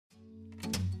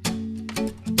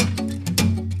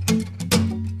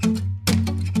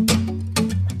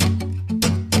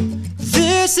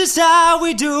is how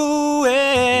we do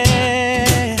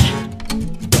it.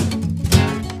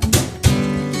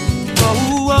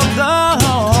 Oh,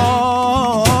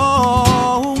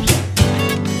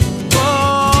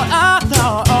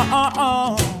 oh,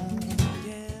 oh,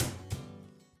 yeah.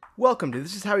 Welcome to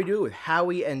This Is How We Do It with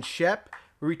Howie and Shep,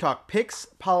 where we talk picks,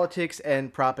 politics,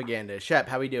 and propaganda. Shep,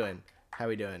 how we doing? How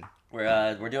we doing?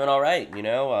 We're doing all right, you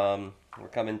know. We're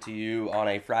coming to you on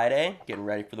a Friday, getting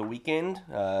ready for the weekend.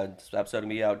 This episode will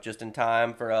be out just in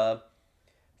time for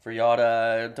y'all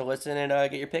to listen and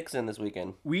get your picks in this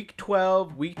weekend. Week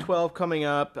 12 coming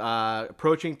up,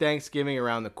 approaching Thanksgiving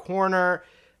around the corner,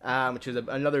 which is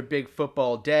another big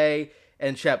football day.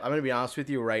 And Shep, I'm going to be honest with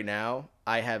you right now,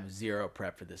 I have zero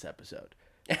prep for this episode.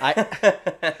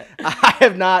 I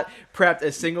have not prepped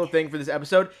a single thing for this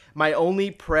episode. My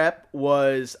only prep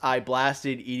was I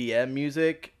blasted EDM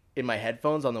music in my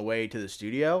headphones on the way to the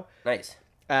studio. Nice.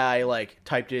 I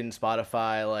typed in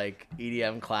Spotify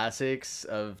EDM classics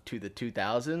the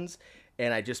 2000s,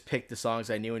 and I just picked the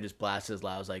songs I knew and just blasted as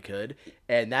loud as I could.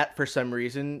 And that, for some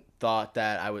reason, thought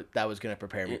that that was going to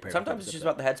prepare me. Sometimes it's just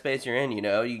about the headspace you're in. You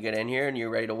know, you get in here and you're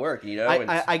ready to work. You know,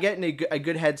 I get in a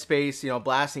good headspace. You know,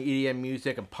 blasting EDM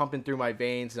music and pumping through my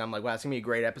veins, and I'm like, wow, it's gonna be a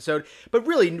great episode. But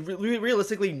really,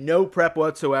 realistically, no prep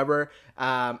whatsoever.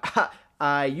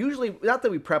 I usually, not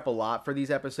that we prep a lot for these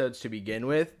episodes to begin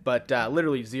with, but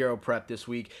literally zero prep this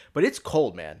week. But it's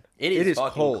cold, man. It is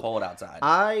fucking cold outside.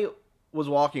 I was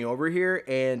walking over here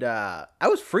and I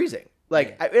was freezing.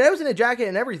 I was in a jacket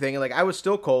and everything, and I was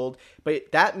still cold.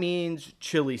 But that means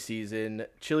chili season.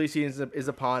 Chili season is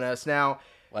upon us now.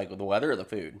 Like the weather or the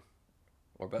food,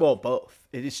 or both? Well, both.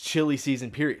 It is chili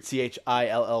season. Period.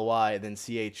 CHILLY, then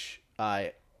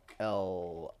CHILI.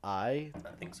 I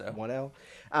think so.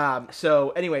 1L. So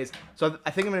anyways, I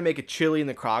think I'm gonna make a chili in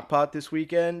the crock pot this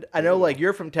weekend. I know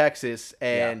you're from Texas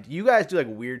and you guys do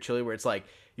weird chili where it's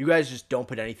you guys just don't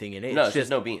put anything in it. No, it's just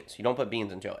no beans. You don't put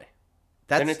beans in chili.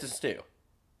 Then it's a stew.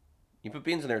 You put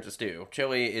beans in there, it's a stew.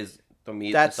 Chili is the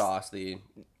meat, the sauce, there's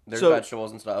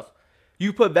vegetables and stuff.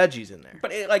 You put veggies in there. But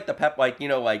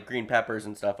green peppers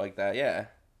and stuff like that, yeah.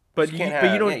 But you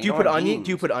don't. Do you put onion?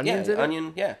 Do you put onions in it?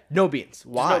 Onion, yeah. No beans.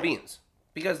 Why? Just no beans.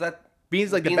 Because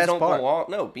beans the best part.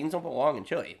 No, beans don't belong in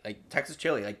chili. Texas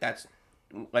chili, that's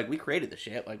we created the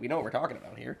shit. We know what we're talking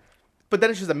about here. But then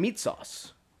it's just a meat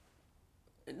sauce.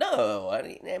 No,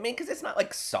 I mean, because it's not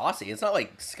saucy. It's not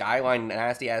Skyline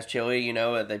nasty ass chili. You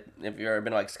know, if you've ever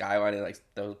been to Skyline and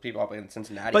those people up in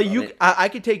Cincinnati. But I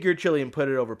could take your chili and put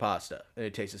it over pasta, and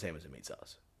it tastes the same as a meat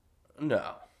sauce.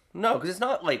 No, because it's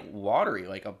not watery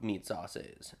like a meat sauce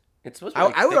is. It's supposed to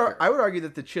be thicker. I would argue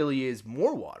that the chili is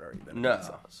more watery than a meat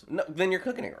sauce. No, then you're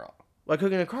cooking it wrong. Like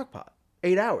cooking in a crock pot.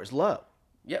 8 hours, low.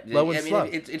 Yep. Low and slow.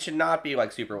 It should not be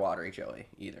super watery chili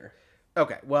either.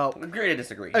 Okay, well. Agree to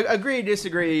disagree. Agree to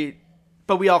disagree,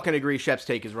 but we all can agree Shep's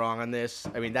take is wrong on this.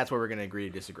 I mean, that's where we're going to agree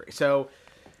to disagree. So,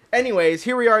 anyways,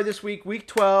 here we are this week, week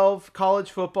 12,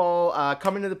 college football,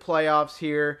 coming to the playoffs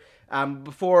here.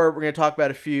 Before we're going to talk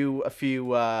about a few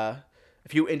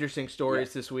interesting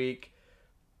stories this week.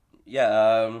 Yeah,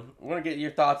 I want to get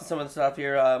your thoughts on some of the stuff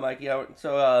here, Mikey.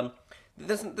 So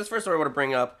this first story I want to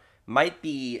bring up might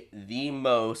be the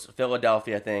most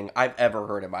Philadelphia thing I've ever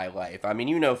heard in my life. I mean,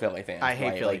 you know Philly fans. I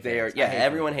hate Philly fans.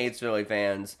 Everyone hates Philly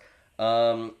fans.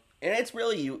 And it's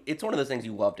really it's one of those things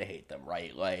you love to hate them,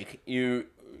 right? You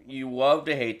love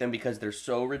to hate them because they're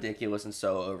so ridiculous and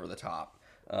so over the top.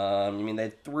 I mean,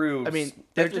 they're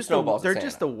just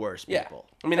the worst people.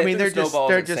 Yeah. They're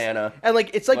just Santa. And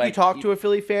it's you talk to a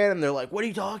Philly fan and they're like, "What are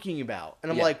you talking about?"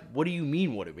 And I'm like, "What do you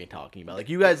mean? What are we talking about?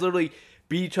 You guys literally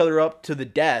beat each other up to the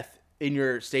death in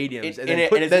your stadiums, and then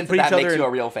put each other makes you a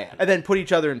real fan, and then put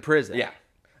each other in prison." Yeah,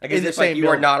 you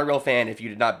are not a real fan if you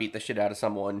did not beat the shit out of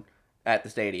someone at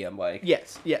the stadium.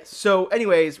 Yes. So,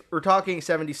 anyways, we're talking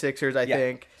 76ers, I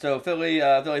think. So Philly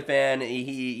fan,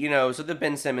 he so the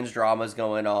Ben Simmons drama's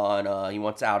going on. He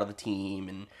wants out of the team,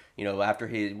 and after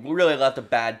he really left a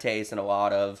bad taste in a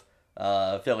lot of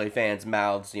Philly fans'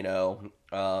 mouths.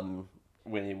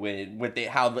 With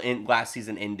how the last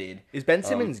season ended. Is Ben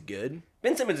Simmons good?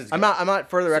 Ben Simmons is good. I'm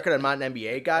not, for the record, I'm not an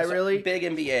NBA guy, really. Big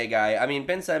NBA guy. I mean,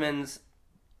 Ben Simmons,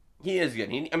 he is good.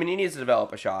 He needs to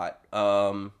develop a shot.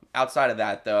 Outside of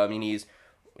that, though,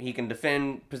 he can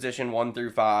defend position 1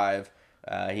 through 5.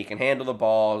 He can handle the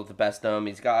ball with the best of them.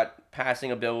 He's got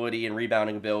passing ability and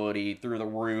rebounding ability through the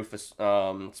roof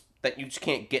that you just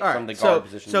can't get from the guard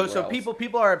position. So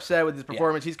people are upset with his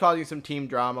performance. Yeah. He's causing some team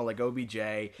drama like OBJ.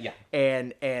 Yeah.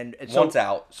 And so wants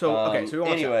out. So okay. So he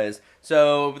wants anyways, out.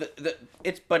 So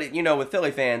with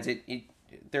Philly fans,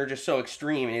 they're just so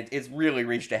extreme, and it's really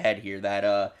reached a head here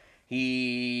that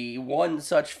one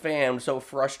such fan so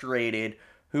frustrated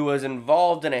who was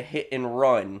involved in a hit and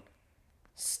run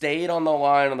stayed on the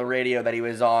line on the radio that he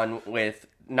was on with,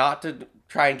 not to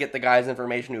try and get the guy's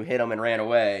information who hit him and ran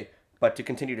away, but to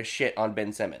continue to shit on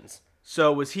Ben Simmons.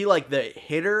 So was he like the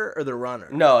hitter or the runner?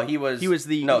 No, he was the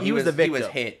victim. He was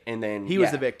hit, and then he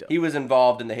was the victim. He was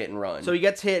involved in the hit and run. So he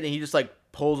gets hit and he just like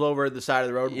pulls over the side of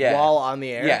the road while on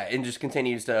the air. Yeah, and just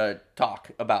continues to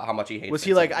talk about how much he hates. Was Ben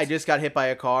he like, Simmons. I just got hit by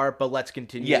a car, but let's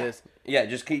continue this? Yeah,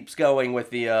 just keeps going with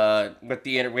the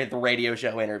radio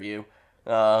show interview.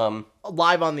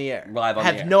 Live on the air. Live on the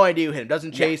air. Have no idea who hit him.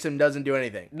 Doesn't chase him. Doesn't do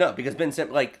anything. No, because Ben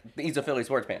Simmons, like, he's a Philly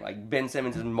sports fan. Like, Ben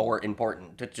Simmons is more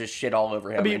important to just shit all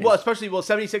over him. I mean, especially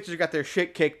 76ers got their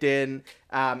shit kicked in.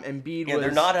 Embiid was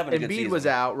they're not having a good Embiid season. was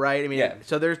out, right? I mean,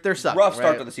 so they're sucking. Rough start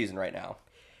right? to the season right now.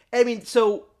 I mean,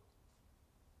 so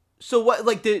what?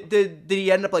 Like, did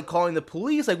he end up like calling the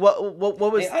police? Like, what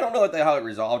was? I don't know how it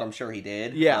resolved. I'm sure he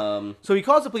did. Yeah. So he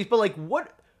calls the police, but like,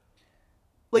 what?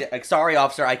 Like, sorry,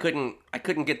 officer, I couldn't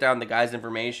get down the guy's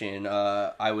information.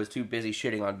 I was too busy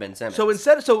shitting on Ben Simmons.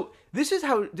 So this is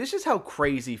how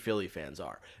crazy Philly fans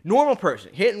are. Normal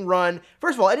person, hit and run.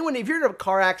 First of all, anyone, if you're in a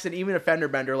car accident, even a fender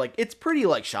bender, like, it's pretty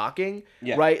like shocking,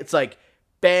 right? It's like,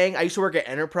 bang. I used to work at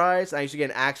Enterprise, and I used to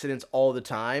get in accidents all the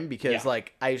time because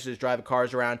like I used to just drive the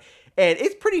cars around, and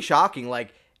it's pretty shocking.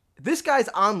 Like, this guy's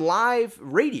on live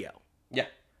radio,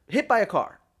 hit by a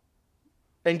car,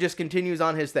 and just continues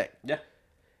on his thing.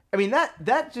 I mean,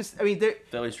 that just, I mean,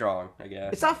 Philly strong, I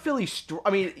guess. It's not Philly strong. I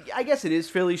mean, I guess it is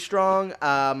Philly strong,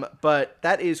 but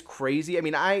that is crazy. I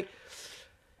mean,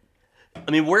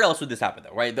 where else would this happen,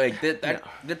 though, right? Like,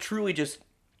 that truly just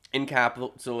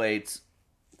encapsulates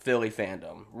Philly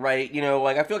fandom, right? You know,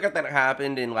 like, I feel like that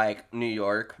happened in, like, New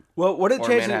York. Well, what are the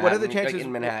chances? What are the chances like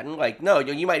in Manhattan? Like, no,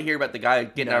 you might hear about the guy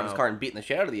getting out of his car and beating the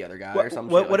shit out of the other guy or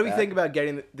something. What do we think about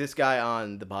getting this guy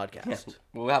on the podcast?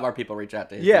 We'll have our people reach out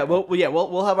to him.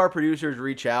 We'll have our producers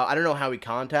reach out. I don't know how we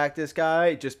contact this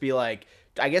guy. Just be like,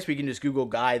 I guess we can just Google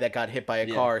guy that got hit by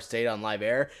a car, stayed on live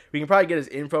air. We can probably get his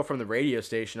info from the radio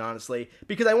station, honestly,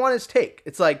 because I want his take.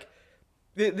 It's like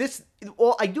this.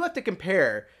 Well, I do have to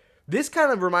compare. This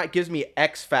kind of gives me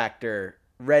X Factor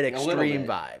Red Extreme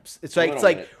vibes. It's like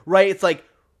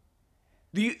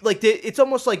it's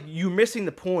almost like you missing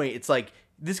the point. It's like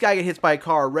this guy gets hit by a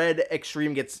car, Red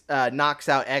Extreme gets knocks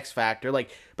out X Factor.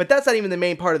 Like, but that's not even the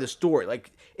main part of the story.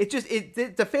 Like,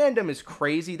 the fandom is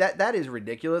crazy. That is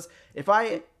ridiculous.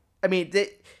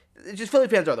 Just Philly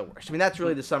fans are the worst. I mean, that's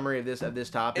really the summary of this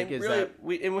topic. And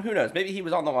who knows? Maybe he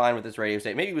was on the line with this radio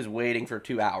station. Maybe he was waiting for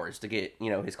 2 hours to get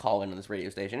his call in on this radio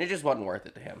station. It just wasn't worth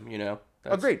it to him.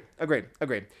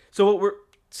 Agreed. So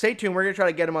stay tuned. We're gonna try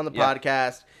to get him on the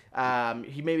podcast.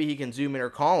 Maybe he can zoom in or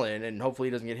call in, and hopefully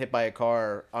he doesn't get hit by a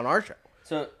car on our show.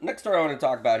 So next story I want to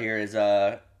talk about here is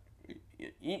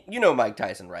Mike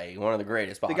Tyson, right? One of the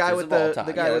greatest boxers of all time.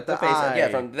 The guy with the eye.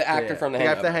 From the actor from The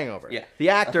Hangover. The guy from The Hangover. Yeah. The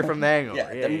actor from The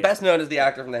Hangover. Best known as the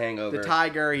actor from The Hangover. The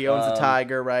tiger. He owns the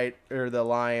tiger, right? Or the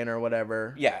lion or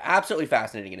whatever. Yeah, absolutely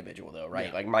fascinating individual, though, right?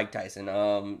 Yeah. Like Mike Tyson.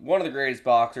 One of the greatest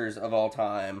boxers of all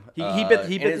time. He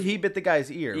bit the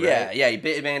guy's ear, right? Yeah, he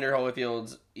bit Evander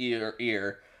Holyfield's ear.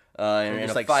 In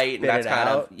a fight, and that's kind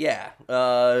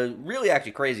of really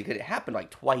actually crazy because it happened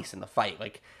like twice in the fight.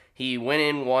 Like, he went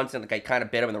in once and like kind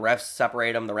of bit him, and the refs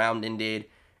separated him. The round ended,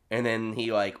 and then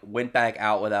he like went back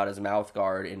out without his mouth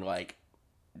guard and like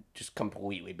just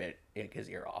completely bit his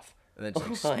ear off. And then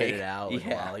just spit it out like a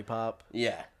lollipop.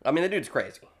 Yeah, I mean the dude's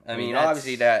crazy. I mean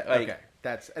obviously that like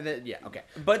okay.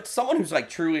 But someone who's like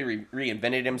truly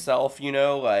reinvented himself,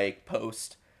 like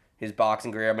post his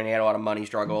boxing career. I mean, he had a lot of money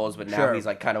struggles, but now he's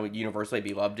like kind of universally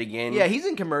beloved again. Yeah, he's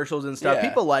in commercials and stuff. Yeah.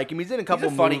 People like him. He's in a couple.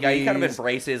 He's a funny guy. He kind of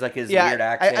embraces like his weird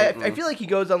accent. I feel like he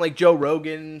goes on like Joe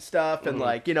Rogan stuff and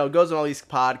like goes on all these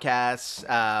podcasts.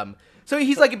 So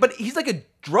he's like a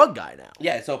drug guy now.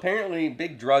 Yeah. So apparently,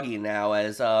 big druggie now.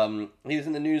 As he was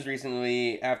in the news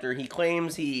recently after he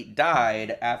claims he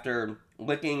died after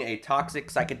licking a toxic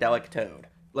psychedelic toad.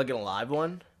 Like an alive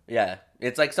one. Yeah,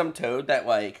 it's like some toad that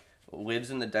like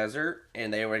lives in the desert,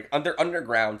 and they were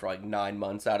underground for like 9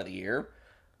 months out of the year,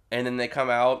 and then they come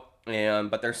out,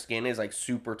 but their skin is like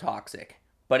super toxic,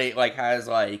 but it like has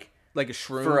like a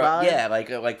shroom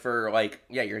vibe?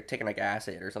 You're taking like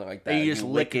acid or something like that. And you just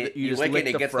lick it. You lick it.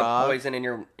 It gets frog. the poison in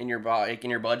your body, in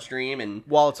your bloodstream, and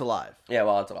while it's alive. Yeah,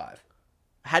 while it's alive.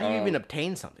 How do you even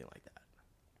obtain something like that?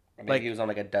 Maybe he was on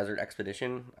like a desert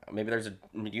expedition. Maybe do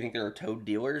you think there are toad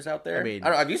dealers out there? I mean, I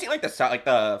don't know. Have you seen like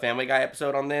the Family Guy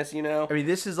episode on this? I mean,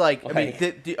 this is like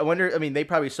I wonder. I mean, they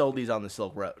probably sold these on the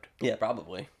Silk Road. Yeah,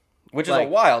 probably. Which is a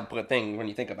wild thing when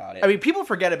you think about it. I mean, people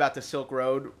forget about the Silk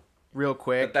Road real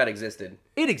quick. That existed.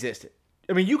 It existed.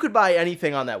 I mean, you could buy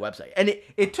anything on that website. And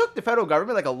it took the federal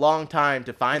government like a long time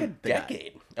to find the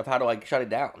Decade of how to like shut it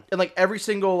down. And like every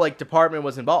single like department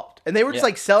was involved. And they were just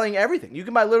like selling everything. You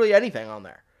can buy literally anything on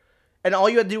there. And all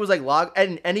you had to do was like log,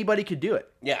 and anybody could do it.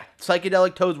 Yeah.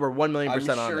 Psychedelic toads were 1 million% on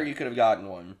there. I'm sure you could have gotten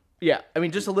one. Yeah. I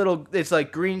mean, just a little, it's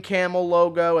like green camel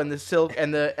logo and the silk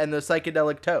and the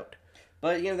psychedelic toad.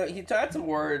 But, you know, he had some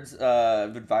words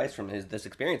of advice from this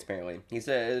experience, apparently. He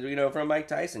said, you know, from Mike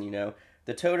Tyson, you know,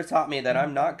 the toad has taught me that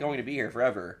I'm not going to be here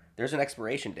forever. There's an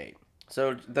expiration date.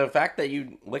 So the fact that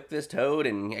you licked this toad,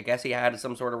 and I guess he had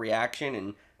some sort of reaction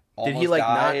and almost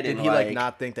died. Did he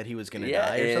not think that he was going to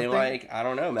die or something? Like, I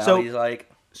don't know, man. He's like...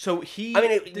 So he... I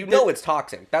mean, it's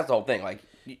toxic. That's the whole thing. Like,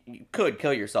 you could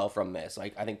kill yourself from this.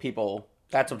 Like, I think people...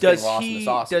 That's what's getting lost in the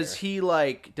sauce Does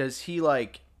he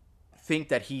think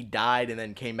that he died and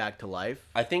then came back to life?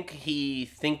 I think he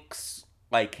thinks,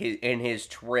 like, in his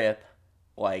trip,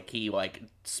 like, he, like,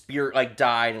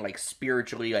 died and, like,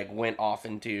 spiritually, like, went off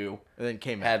into... And then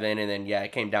came heaven, and then,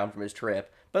 it came down from his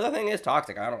trip. But the thing is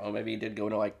toxic. I don't know. Maybe he did go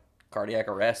into, like, cardiac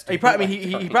arrest. He probably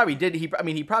did. He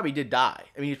probably did die.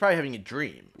 I mean, he's probably having a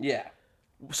dream. Yeah.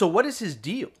 So what is his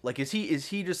deal? Like, is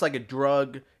he just like a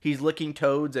drug? He's licking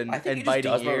toads and biting ears. I think he just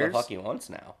does whatever the fuck he wants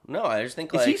now. No, I just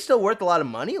think like... Is he still worth a lot of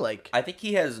money? Like, I think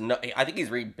he has no... I think he's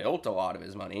rebuilt a lot of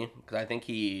his money because I think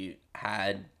he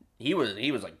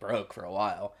was like broke for a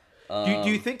while. Do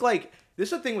you think like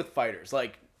this is the thing with fighters?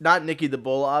 Like, not Nicky the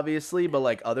Bull, obviously, but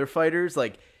like other fighters,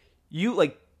 like you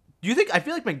like. Do you think I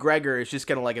feel like McGregor is just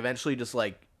gonna like eventually just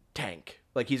like tank?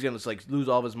 Like he's gonna just like lose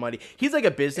all of his money. He's like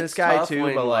a business guy too,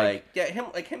 when, but like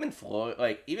him and Floyd,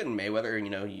 like even Mayweather,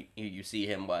 you know, you see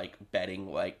him like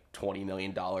betting like $20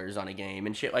 million on a game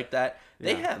and shit like that.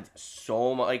 They have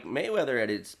so much. Like Mayweather at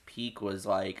its peak was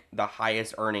like the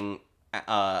highest earning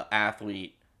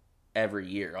athlete every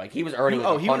year. Like he was earning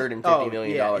 $150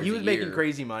 million. Yeah, he was making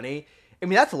crazy money. I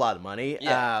mean, that's a lot of money.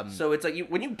 Yeah. So it's like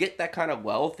when you get that kind of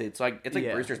wealth, it's like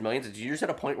Brewster's Millions. You're just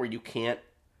at a point where you can't.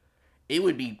 It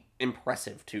would be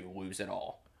impressive to lose it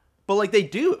all. But like they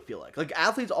do, I feel like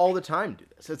athletes all the time do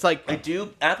this. It's like they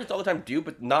do. Athletes all the time do,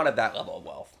 but not at that level of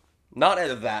wealth. Not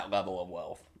at that level of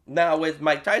wealth. Now with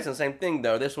Mike Tyson, same thing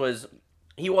though.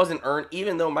 He wasn't earned,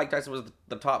 even though Mike Tyson was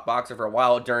the top boxer for a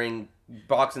while during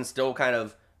boxing's still kind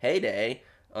of heyday.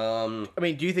 I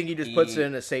mean, do you think he just puts it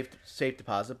in a safe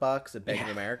deposit box at Bank of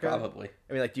America? Probably.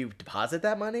 I mean, like, do you deposit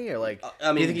that money, or like,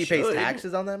 I mean, do you think he pays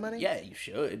taxes on that money? Yeah, you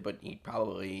should, but he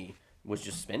probably was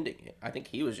just spending it. I think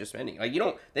he was just spending. Like,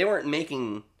 they weren't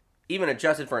making, even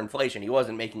adjusted for inflation. He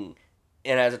wasn't making,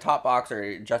 and as a top boxer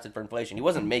adjusted for inflation, he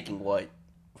wasn't making what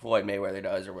Floyd Mayweather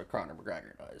does or what Conor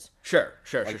McGregor does. Sure.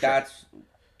 That's,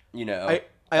 you know.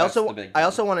 I also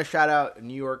want to shout out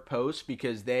New York Post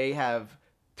because they have.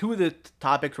 Two of the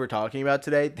topics we're talking about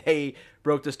today, they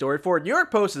broke the story for. New York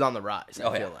Post is on the rise,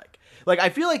 I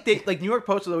feel like they New York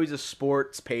Post was always a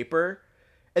sports paper,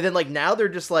 and then like now they're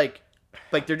just like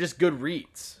they're just good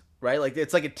reads, right? Like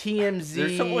it's like a TMZ.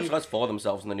 They're so much less full of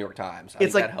themselves in the New York Times. I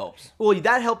think that helps. Well,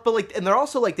 that helps, but like, and they're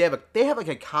also like they have like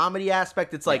a comedy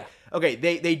aspect. It's like okay,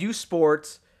 they do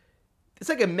sports. It's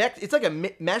like a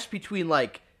mesh between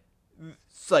like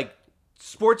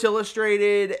Sports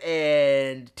Illustrated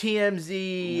and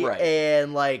TMZ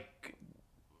and like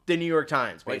the New York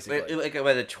Times, basically. Like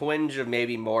with a twinge of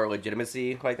maybe more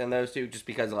legitimacy, like than those two, just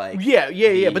because like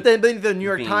yeah. But then the New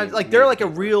York Times, like they're like a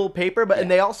real paper, but and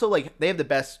they also like they have the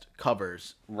best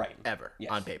covers ever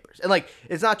on papers, and like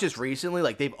it's not just recently,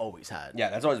 like they've always had. Yeah,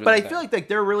 that's always been. But I feel like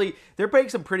they're breaking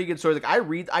some pretty good stories.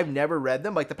 Like I've never read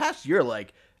them. Like the past year,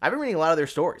 like I've been reading a lot of their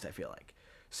stories. I feel like.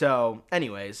 So,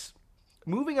 anyways.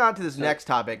 Moving on to this next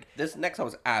topic. This next one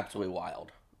was absolutely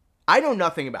wild. I know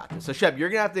nothing about this. So, Shep, you're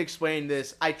going to have to explain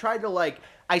this. I tried to,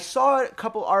 I saw a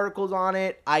couple articles on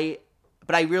it,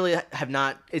 but I really have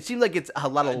not. It seems like it's a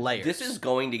lot of layers. This is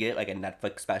going to get, like, a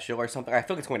Netflix special or something. I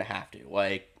feel like it's going to have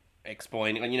to,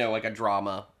 explain, like a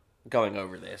drama going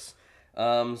over this.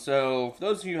 So, for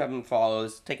those of you who haven't followed,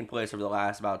 it's taken place over the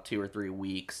last about 2 or 3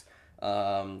 weeks.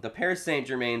 The Paris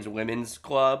Saint-Germain's women's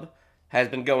club has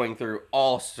been going through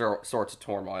all sorts of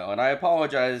turmoil. And I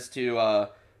apologize to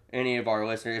any of our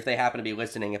listeners if they happen to be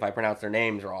listening if I pronounce their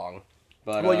names wrong.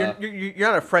 But you're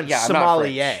not a French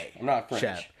sommelier. I'm not French.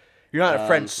 Chef. You're not a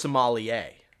French sommelier.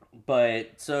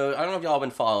 But, so, I don't know if y'all have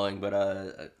been following, but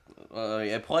a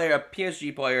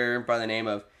PSG player by the name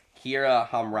of Kira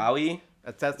Hamraoui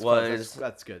That's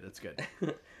good.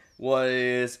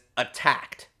 was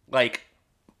attacked.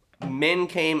 Men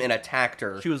came and attacked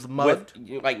her. She was mugged?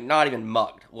 Not even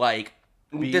mugged.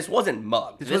 This wasn't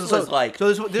mugged. This was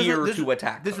to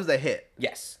attack. This her. was a hit.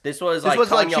 Yes, this was like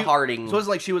Tanya Harding. So it was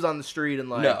like she was on the street and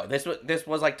like no, this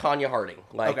was like Tanya Harding,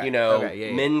 like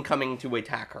men coming to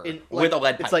attack her with a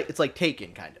lead pipe. It's like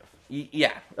Taken kind of.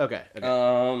 Yeah. Okay.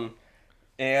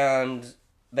 And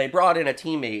they brought in a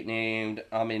teammate named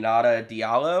Aminata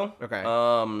Diallo.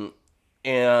 Okay.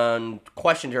 And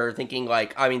questioned her, thinking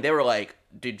like, they were like,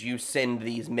 did you send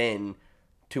these men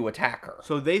to attack her?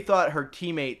 So they thought her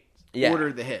teammate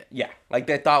ordered the hit. Yeah, like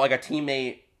they thought like a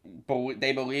teammate.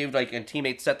 They believed like a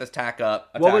teammate set this attack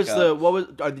up.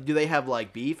 Do they have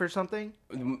like beef or something?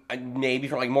 Maybe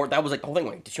for like more. That was like the whole thing.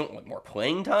 Like, did she want like more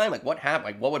playing time? Like what happened?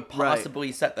 Like what would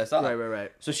possibly set this up?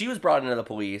 Right. So she was brought into the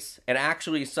police and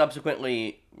actually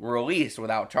subsequently released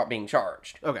without being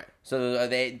charged. Okay. So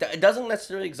it doesn't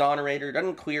necessarily exonerate her.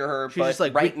 Doesn't clear her. She's just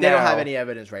like they don't have any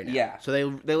evidence right now. Yeah. So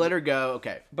they let her go.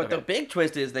 Okay. But the big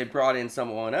twist is they brought in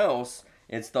someone else.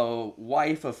 It's the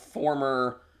wife of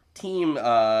former team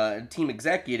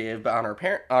executive, but on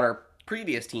her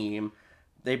previous team,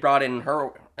 they brought in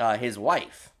his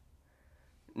wife.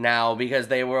 Now because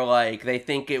they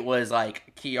think it was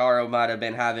like Kiara might have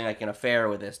been having like an affair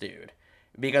with this dude,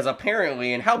 because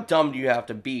apparently, and how dumb do you have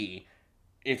to be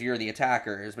if you're the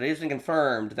attackers? But it's been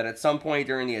confirmed that at some point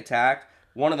during the attack,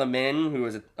 one of the men who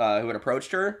had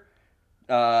approached her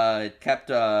kept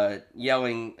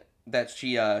yelling that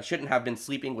she shouldn't have been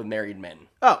sleeping with married men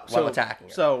while attacking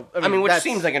her. So which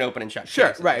seems like an open and shut sure,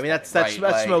 case. Right. That's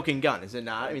smoking gun, is it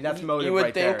not? That's motive you would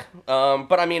right think, there.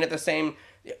 But at the same,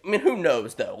 who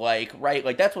knows though? Like, right?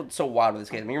 Like that's what's so wild with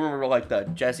this case. You remember like the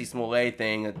Jesse Smollett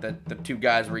thing that the two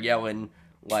guys were yelling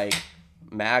like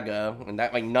MAGA, and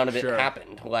that like none of it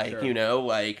happened. Like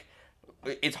like.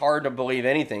 It's hard to believe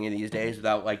anything in these days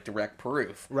without like direct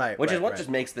proof, right? Which is what just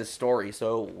makes this story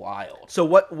so wild. So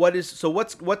what's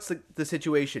the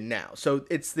situation now? So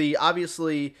it's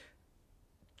obviously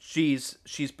she's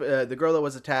the girl that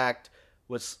was attacked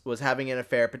was having an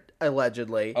affair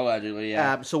allegedly. Allegedly,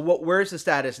 yeah. So where's the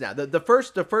status now? The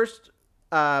first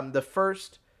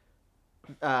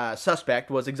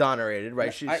suspect was exonerated,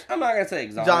 right? I'm not gonna say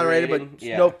exonerated, but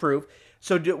no proof.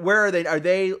 So where are they? Are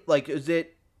they like? Is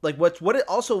it? Like what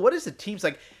is the teams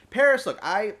like? Paris, look,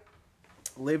 I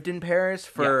lived in Paris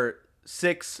for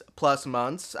 6+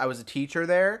 months. I was a teacher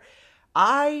there.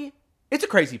 It's a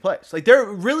crazy place. Like there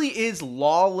really is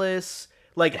lawless,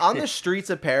 like on the streets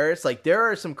of Paris, like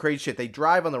there are some crazy shit. They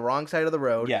drive on the wrong side of the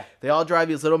road. Yeah. They all drive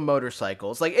these little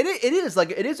motorcycles. Like it is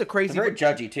a crazy. It's very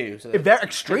judgy too. So very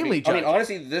extremely judgy.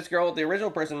 Honestly, this girl, the original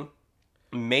person,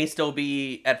 may still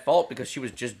be at fault because she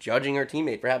was just judging her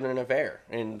teammate for having an affair,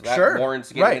 and that warrants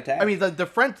getting attacked. The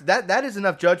French that is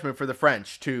enough judgment for the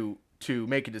French to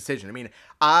make a decision.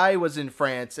 I was in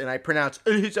France and I pronounced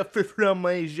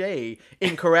fromage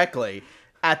incorrectly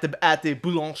at the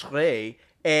boulangerie,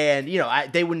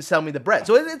 and they wouldn't sell me the bread.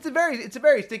 So it's a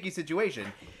very sticky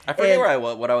situation. I forget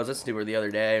what I was listening to the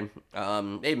other day.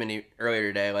 Maybe earlier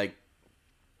today, like.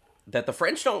 That the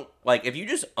French don't, like, if you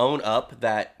just own up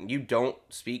that you don't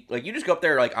speak, like, you just go up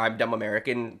there, like, I'm dumb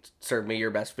American, serve me your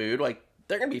best food, like,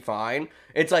 they're gonna be fine.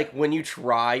 It's like when you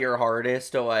try your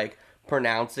hardest to, like,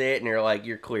 pronounce it, and you're like,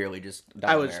 you're clearly just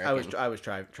dumb American. I was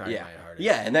trying my hardest.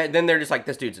 Yeah, and then they're just like,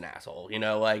 this dude's an asshole,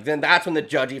 like, then that's when the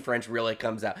judgy French really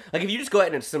comes out. Like, if you just go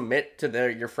ahead and submit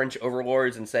to your French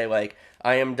overlords and say, like,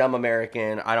 I am dumb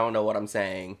American, I don't know what I'm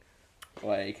saying,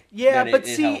 like, yeah, but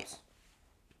it see... helps.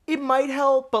 It might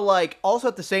help, but like also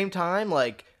at the same time,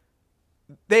 like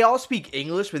they all speak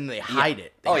English, but then they hide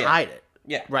it. They hide it.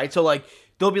 Yeah. Right. So like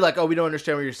they'll be like, "Oh, we don't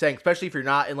understand what you're saying," especially if you're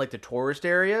not in like the tourist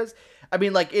areas.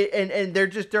 Like and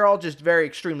they're all just very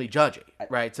extremely judgy,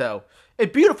 right? So a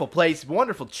beautiful place,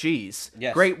 wonderful cheese,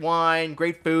 great wine,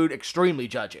 great food, extremely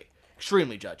judgy.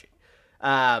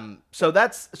 But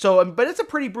it's a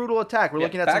pretty brutal attack. We're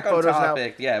looking at some photos now.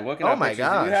 Yeah, looking at pictures.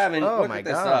 If you haven't looked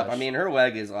this up, her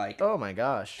leg is like oh my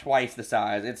gosh, twice the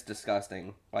size. It's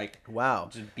disgusting. Like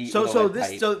wow. Just so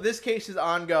this case is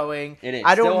ongoing. It is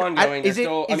still ongoing. This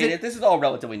is all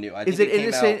relatively new. Is it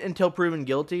innocent until proven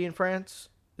guilty in France?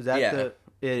 Is that it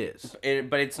is.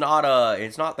 But it's not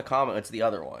the common. It's the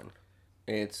other one.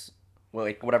 It's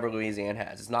like whatever Louisiana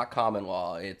has. It's not common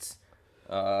law. It's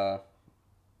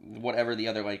whatever the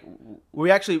other like. We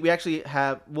actually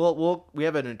have we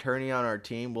have an attorney on our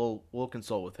team. We'll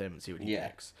consult with him and see what he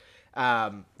thinks.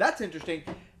 That's interesting.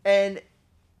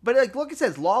 But like look, it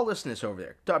says lawlessness over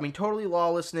there. Totally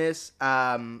lawlessness.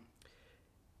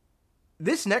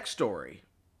 This next story,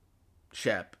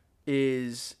 Shep,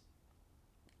 is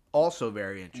also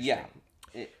very interesting.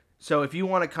 Yeah. So if you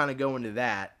want to kind of go into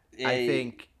that, I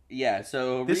think Yeah,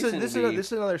 so This recently,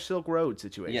 is another Silk Road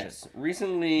situation. yes,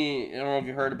 recently, I don't know if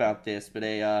you heard about this, but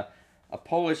a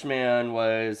Polish man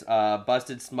was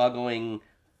busted smuggling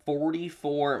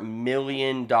 $44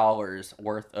 million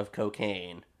worth of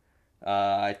cocaine.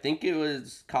 I think it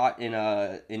was caught in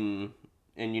the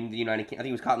United. I think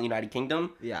he was caught in the United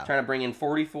Kingdom. Yeah. Trying to bring in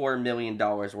 $44 million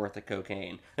worth of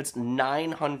cocaine. That's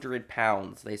 900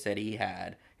 pounds. They said he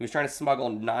had. He was trying to smuggle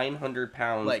 900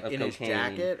 pounds Like of in cocaine. his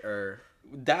jacket, or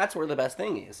That's where the best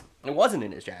thing is. It wasn't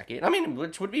in his jacket. I mean,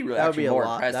 which would be really That would actually be a more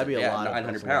lot. impressive. That'd be a lot of-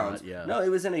 900 that's a pounds. lot, yeah. No, it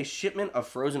was in a shipment of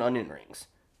frozen onion rings.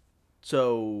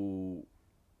 so.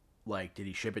 Like, did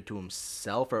he ship it to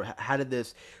himself, or how did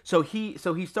this? So he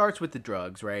starts with the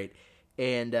drugs, right?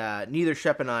 And neither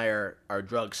Shep and I are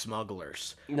drug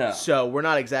smugglers. No. So we're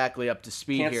not exactly up to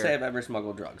speed Can't here. say I've ever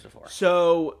smuggled drugs before.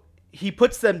 So he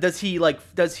puts them. Does he make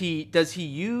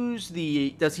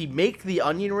the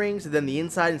onion rings, and then the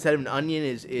inside instead of an onion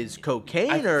is cocaine?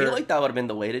 I or feel like that would have been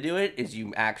the way to do it. Is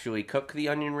you actually cook the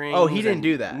onion rings? Oh, he didn't and-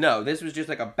 do that. No, this was just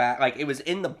like like it was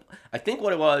in the. I think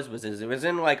what it was it was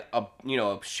in like a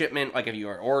shipment, like if you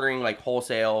were ordering like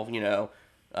wholesale,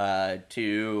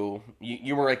 to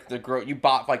you were like you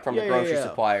bought like from Yeah, a yeah, grocery yeah.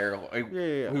 supplier,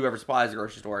 Yeah. whoever supplies the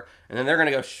grocery store, and then they're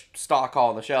gonna go stock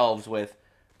all the shelves with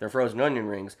their frozen onion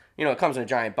rings. It comes in a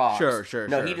giant box. Sure,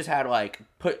 No, sure. he just had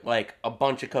put a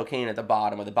bunch of cocaine at the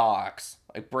bottom of the box,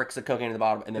 like bricks of cocaine at the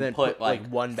bottom, and then put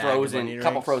one bag of onion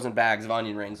couple rings? frozen bags of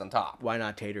onion rings on top. Why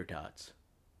not tater tots?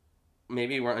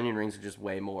 Maybe where onion rings are just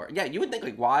way more. Yeah, you would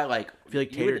think why I feel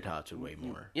like tater tots would weigh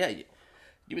more, Yeah,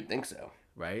 you would think so.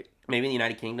 right? Maybe in the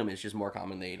United Kingdom it's just more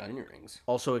common they eat onion rings.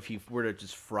 Also, if you were to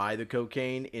just fry the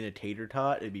cocaine in a tater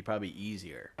tot, it'd be probably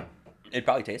easier. It'd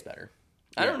probably taste better.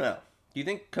 I Yeah. don't know. Do you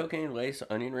think cocaine lace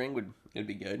onion ring would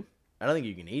be good? I don't think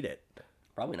you can eat it.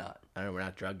 Probably not. I don't know. We're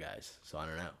not drug guys, so I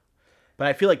don't know. But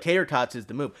I feel like tater tots is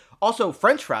the move. Also,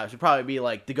 French fries would probably be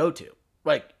like the go-to.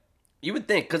 Like, You would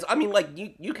think, because I mean, like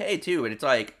UK too, and it's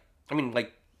like, I mean,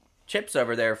 like chips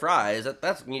over there, fries.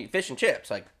 That's fish and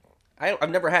chips. Like, I've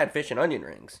never had fish and onion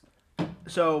rings.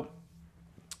 so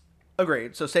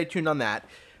agreed. So stay tuned on that.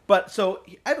 But so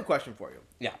I have a question for you.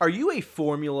 Yeah. Are you a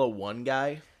Formula One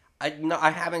guy? I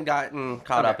haven't gotten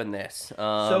caught up in this.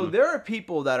 So there are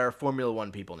people that are Formula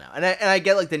One people now, and I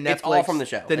get like the Netflix, It's all from the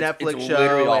show. the It's Netflix literally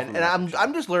show, all and, from and the I'm Netflix show.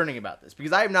 I'm just learning about this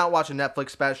because I have not watched a Netflix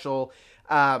special.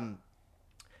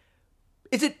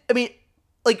 Is it? I mean,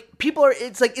 like people are.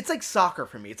 It's like soccer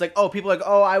for me. It's like people are like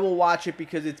I will watch it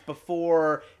because it's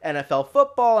before NFL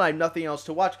football and I have nothing else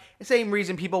to watch. The same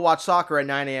reason people watch soccer at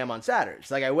 9 a.m. on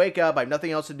Saturdays. Like I wake up, I have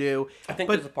nothing else to do. I think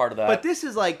there's a part of that. But this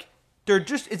is like they're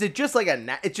just. Is it just like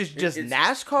it's just It's-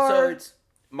 NASCAR? So it's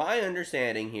my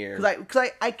understanding here. Because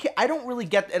I don't really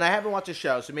get, and I haven't watched the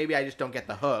show, so maybe I just don't get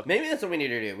the hook. Maybe that's what we need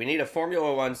to do. We need a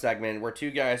Formula One segment where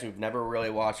two guys who've never really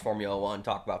watched Formula One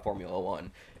talk about Formula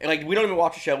One. And like we don't even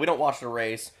watch the show. We don't watch the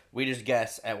race. We just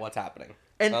guess at what's happening.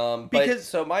 And because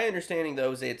so my understanding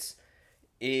though is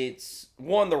it's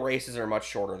one, the races are much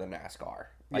shorter than NASCAR.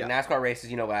 Like Yeah. NASCAR races,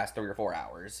 last 3 or 4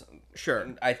 hours.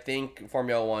 Sure. I think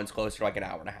Formula One's closer to like an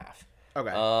hour and a half.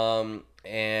 Okay.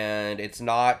 And it's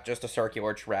not just a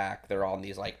circular track. They're on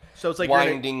these So it's like you're in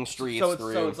a- winding streets so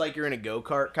through. it's like you're in a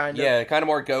go-kart kind of. Yeah, kind of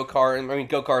more go-kart. I mean,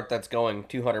 go-kart that's going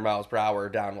 200 miles per hour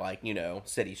down,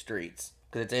 city streets.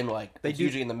 Because it's in, it's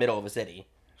usually in the middle of a city.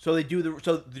 So they do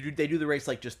the race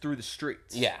like just through the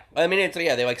streets. Yeah. I mean,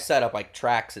 they, set up,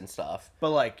 tracks and stuff. But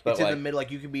it's in like- the middle.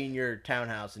 Like you could be in your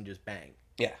townhouse and just bang.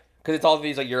 Yeah. Because it's all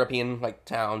these, European,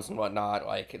 towns and whatnot.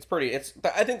 I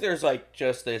think there's,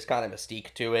 just this kind of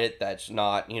mystique to it that's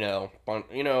not, fun,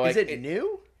 Is it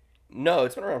new? No,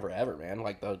 it's been around forever, man.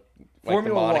 The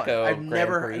Formula Monaco One. I've Grand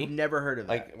Prix. never heard of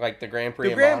that. Like the Grand Prix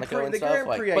The in Grand Monaco Prix- and the stuff.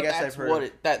 Grand Prix, I but guess that's I've what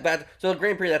heard. so the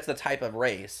Grand Prix, that's the type of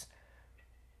race,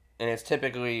 and it's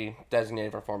typically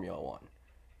designated for Formula One.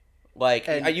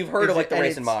 You've heard of the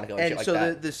race in Monaco and shit like so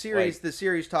that. the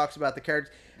series talks about the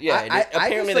characters. Yeah,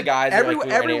 apparently the guys are, who are in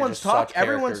it are everyone's just such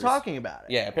everyone's characters. talking about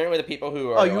it. Yeah, apparently the people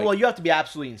who are you have to be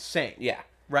absolutely insane. yeah.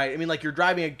 Right. I mean, you're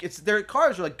driving their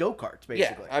cars are like go-karts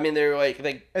basically. Yeah, I mean they're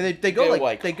they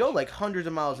go hundreds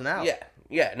of miles an hour.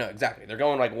 yeah, no, exactly. They're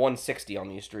going 160 on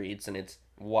these streets, and it's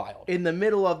wild. In the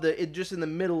middle of just in the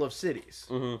middle of cities.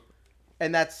 Mm-hmm.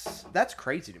 And that's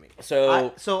crazy to me.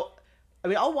 So I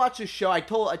mean, I'll watch this show. I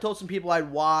told some people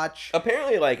I'd watch.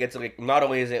 Apparently, it's not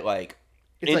only is it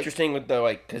interesting with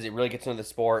the because it really gets into the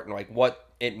sport and what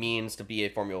it means to be a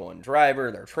Formula One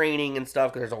driver, their training and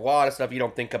stuff. Because there's a lot of stuff you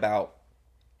don't think about.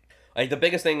 The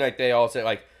biggest thing they all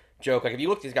say joke if you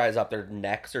look these guys up, their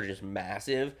necks are just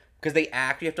massive because they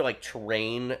actually have to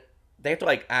train They have to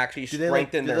like actually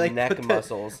strengthen their neck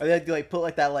muscles. Or they like put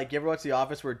like that, like you ever watch The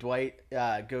Office where Dwight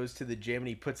goes to the gym and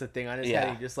he puts a thing on his head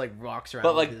and he just like rocks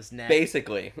around with his neck.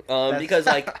 Basically, because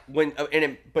like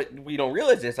but we don't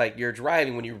realize this. Like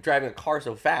when you're driving a car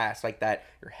so fast like that,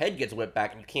 your head gets whipped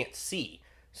back and you can't see.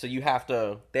 So they have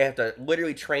to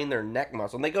literally train their neck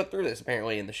muscle, and they go through this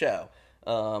apparently in the show.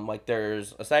 Like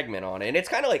there's a segment on it, and it's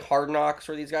kind of like Hard Knocks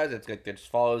for these guys. It's like it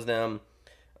just follows them,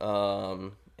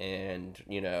 and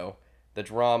the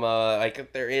drama,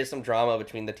 like there is some drama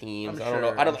between the teams.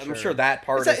 I'm sure that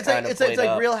part is kind of played it's like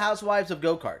up. Real Housewives of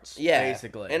go-karts. Yeah,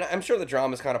 basically. And I'm sure the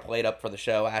drama's kind of played up for the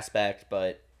show aspect,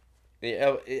 but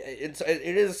it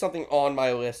is something on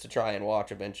my list to try and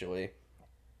watch eventually.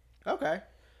 Okay,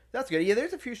 that's good. Yeah,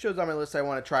 there's a few shows on my list I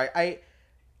want to try.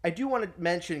 I do want to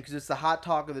mention, because it's the hot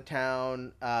talk of the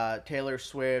town, Taylor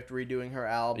Swift redoing her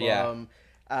album.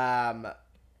 Yeah.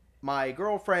 My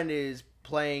girlfriend is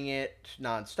playing it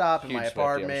nonstop in my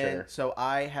apartment, so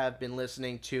I have been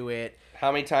listening to it.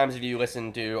 How many times have you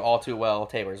listened to All Too Well,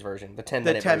 Taylor's version, the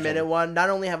 10-minute version? The 10-minute one. Not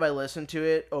only have I listened to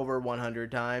it over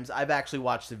 100 times, I've actually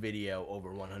watched the video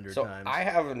over 100 times. I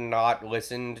have not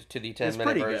listened to the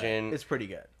 10-minute version. Good. It's pretty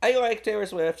good. I like Taylor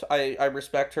Swift. I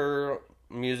respect her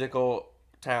musical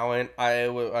talent.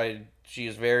 She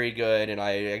is very good, and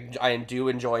I do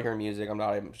enjoy her music. I'm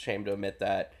not ashamed to admit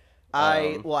that.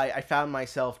 I found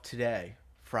myself today,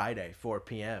 Friday, 4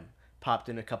 p.m., popped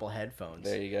in a couple headphones.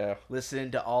 There you go.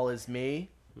 Listened to All Is Me,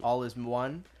 All Is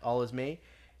One, All Is Me,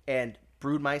 and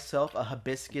brewed myself a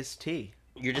hibiscus tea.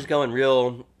 You're just going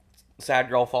real sad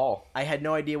girl fall. I had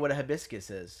no idea what a hibiscus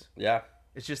is. Yeah.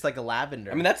 It's just like a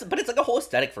lavender. I mean, but it's like a whole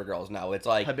aesthetic for girls now. It's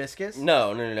like... Hibiscus?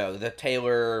 No. The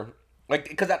Taylor... Like,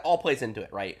 because that all plays into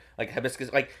it, right? Like,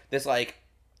 hibiscus, like, this, like,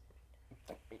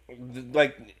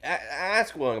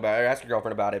 ask William about it, or ask your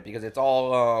girlfriend about it, because it's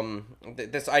all,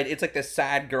 it's like this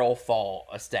sad girl fall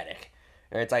aesthetic.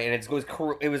 And it's like, and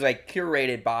it was like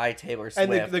curated by Taylor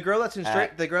Swift. And the girl that's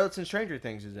in Stranger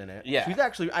Things is in it. Yeah. She's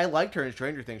actually, I liked her in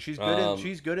Stranger Things. She's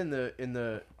good in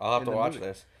the I'll have to watch movie.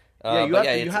 this.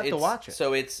 You have to watch it.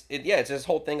 So it's this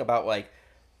whole thing about, like,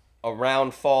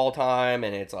 around fall time,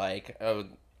 and it's like,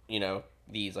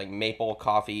 these like maple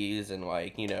coffees and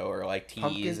like or like teas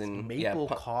pumpkins, and maple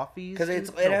coffees, because it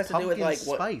has to do with like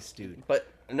spice, dude. But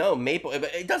no, maple.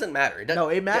 It doesn't matter.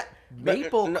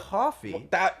 Maple coffee.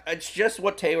 It's just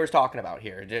what Taylor's talking about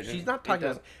here. She's not talking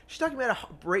about. She's talking about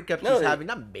a breakup she's having,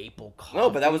 not maple coffee. No,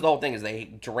 but that was the whole thing. Is they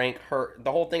drank her.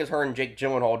 The whole thing is her and Jake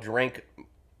Gyllenhaal drank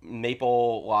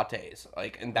maple lattes,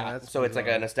 like, and that. So it's like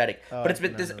an aesthetic. But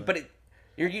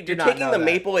You're taking the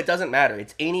maple. It doesn't matter.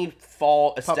 It's any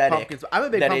fall aesthetic. I'm a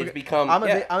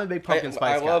big pumpkin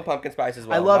spice guy. I love pumpkin spice as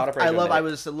well. I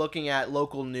was looking at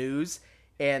local news,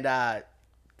 and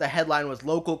the headline was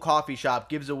 "Local Coffee Shop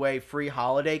Gives Away Free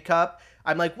Holiday Cup."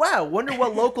 I'm like, wow, wonder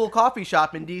what local coffee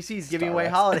shop in DC is giving away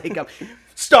holiday cup.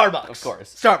 Starbucks, of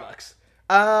course. Starbucks.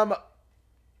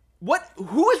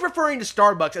 Who is referring to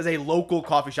Starbucks as a local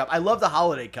coffee shop? I love the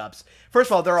holiday cups. First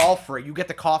of all, they're all free. You get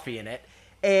the coffee in it.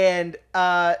 And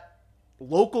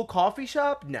local coffee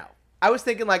shop? No. I was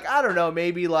thinking, like, I don't know,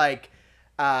 maybe like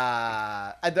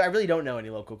I really don't know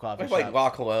any local coffee shops. Like La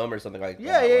Colombe or something like that.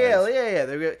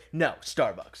 Yeah. No,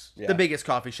 Starbucks. Yeah. The biggest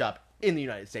coffee shop in the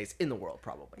United States, in the world,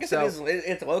 probably. I guess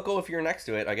it's local if you're next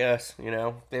to it, I guess.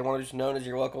 They want to just known as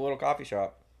your local little coffee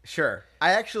shop. Sure.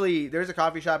 There's a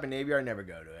coffee shop in Navy Yard, never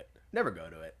go to it.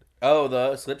 Oh,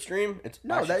 the Slipstream?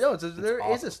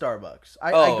 There is a Starbucks.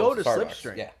 I go to Starbucks,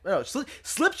 Slipstream. Yeah. No,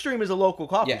 Slipstream is a local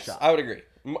coffee shop. I would agree.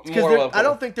 I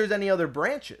don't think there's any other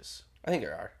branches. I think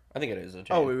there are. I think it is a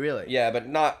chain. Oh, really? Yeah, but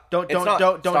not. Don't. I'm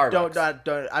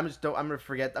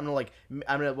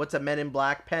gonna. What's a Men in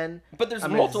Black pen? But there's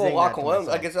multiple La Colombe.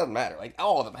 I guess it doesn't matter. Like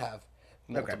all of them have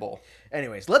multiple. Okay.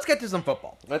 Anyways, let's get to some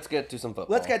football.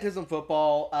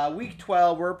 Week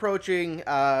 12. We're approaching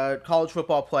college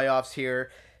football playoffs here.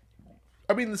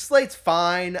 I mean, the slate's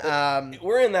fine.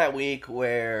 We're in that week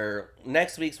where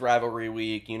next week's rivalry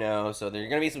week, so there are going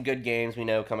to be some good games we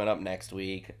know coming up next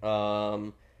week.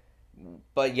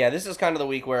 But yeah, this is kind of the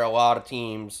week where a lot of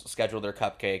teams schedule their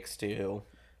cupcakes too.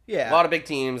 Yeah. A lot of big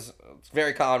teams. It's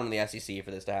very common in the SEC for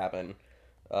this to happen.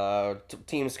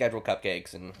 Teams schedule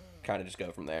cupcakes and kind of just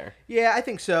go from there. Yeah, I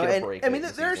think so. And I mean,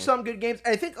 there are some good games.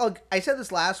 I think I said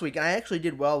this last week, and I actually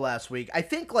did well last week. I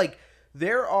think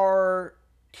there are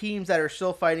teams that are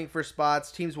still fighting for spots.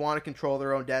 Teams want to control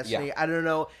their own destiny. Yeah. I don't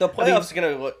know. The playoffs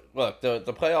going to look.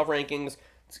 The playoff rankings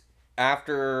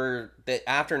after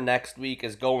next week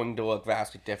is going to look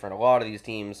vastly different. A lot of these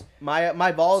teams.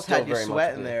 My balls had you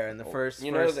sweating there in the first. They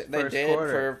did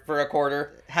quarter. for a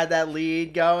quarter. Had that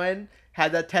lead going.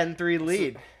 had that 10-3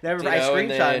 lead. Never, You I know,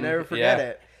 and screenshot, then- never forget yeah.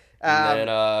 it.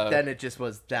 And Then it just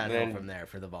was downhill then- from there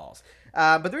for the Vols.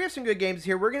 But we have some good games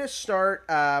here. We're gonna start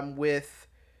with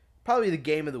probably the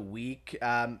game of the week.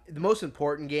 The most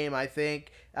important game, I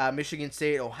think. Michigan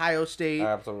State, Ohio State.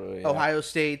 Absolutely. Yeah. Ohio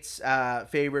State's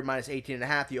favored minus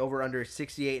 18.5. The over/under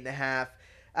 68.5.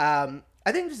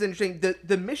 I think this is interesting.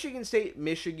 The Michigan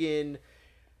State-Michigan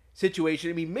situation.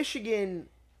 I mean, Michigan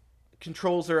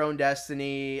controls their own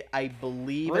destiny, I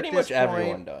believe. Pretty at this much point.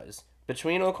 everyone does.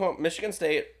 Between Michigan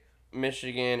State,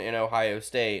 Michigan, and Ohio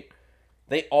State,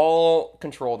 they all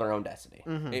control their own destiny.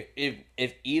 Mm-hmm.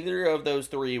 If either of those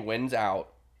three wins out,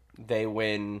 they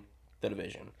win the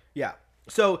division. Yeah.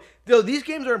 So, though these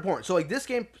games are important. So, like, this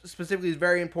game specifically is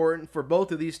very important for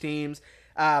both of these teams.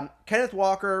 Kenneth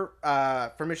Walker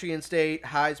for Michigan State,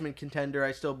 Heisman contender,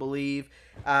 I still believe.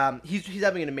 He's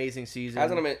having an amazing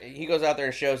season. He goes out there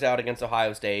and shows out against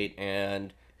Ohio State,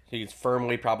 and he's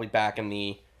firmly probably back in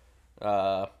the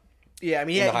Yeah, I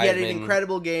mean, he had an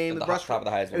incredible game. At the top of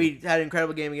the Heisman. I mean, he had an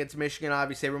incredible game against Michigan.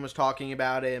 Obviously, everyone was talking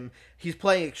about him. He's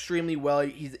playing extremely well.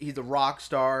 He's a rock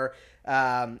star.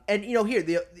 And, you know, here,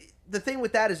 the thing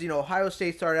with that is, you know, Ohio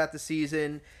State started out the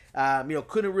season, you know,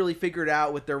 couldn't really figure it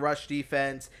out with their rush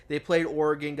defense. They played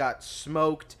Oregon, got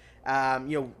smoked,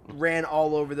 you know, ran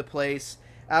all over the place.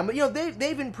 But, you know,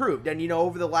 they've improved. And, you know,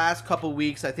 over the last couple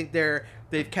weeks, I think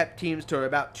they've kept teams to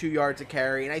about 2 yards a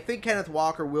carry. And I think Kenneth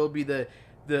Walker will be the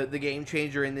game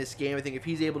changer in this game. I think if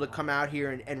he's able to come out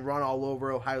here and run all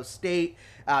over Ohio State,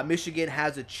 Michigan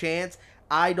has a chance.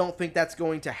 I don't think that's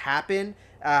going to happen.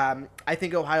 I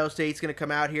think Ohio State's going to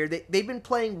come out here. They've been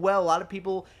playing well. A lot of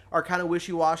people are kind of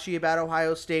wishy-washy about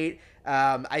Ohio State.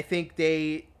 I think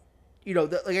they, you know,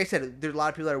 like I said, there's a lot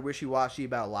of people that are wishy-washy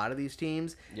about a lot of these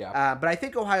teams. Yeah. But I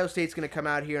think Ohio State's going to come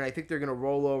out here, and I think they're going to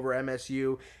roll over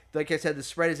MSU. Like I said, the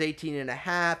spread is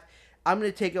 18.5. I'm going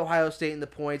to take Ohio State in the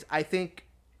points. I think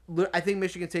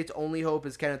Michigan State's only hope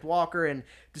is Kenneth Walker, and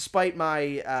despite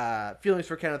my feelings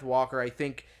for Kenneth Walker,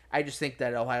 I just think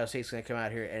that Ohio State's going to come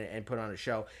out here and put on a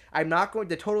show. I'm not going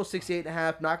to total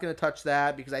 68.5. Not going to touch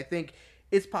that because I think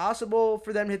it's possible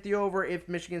for them to hit the over if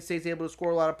Michigan State's able to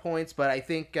score a lot of points. But I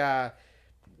think Ohio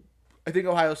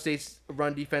State's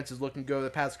run defense is looking good. The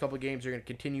past couple of games are going to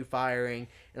continue firing,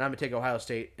 and I'm going to take Ohio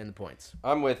State in the points.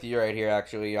 I'm with you right here.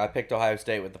 Actually, I picked Ohio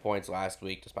State with the points last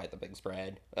week, despite the big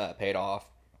spread. Paid off.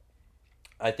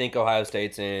 I think Ohio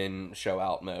State's in show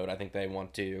out mode. I think they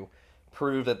want to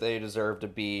prove that they deserve to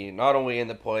be not only in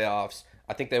the playoffs.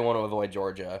 I think they want to avoid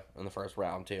Georgia in the first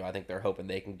round too. I think they're hoping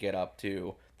they can get up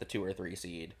to the 2 or 3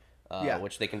 seed,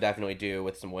 which they can definitely do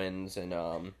with some wins. And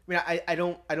I mean, I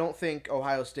don't think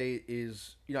Ohio State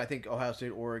is. You know, I think Ohio State,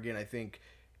 Oregon. I think,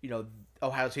 you know,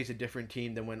 Ohio State's a different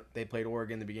team than when they played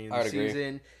Oregon at the beginning of the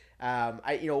season.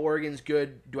 You know, Oregon's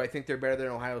good. Do I think they're better than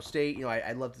Ohio State? You know,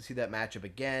 I'd love to see that matchup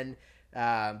again.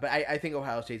 But I think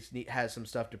Ohio State has some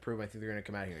stuff to prove. I think they're going to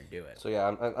come out here and do it. So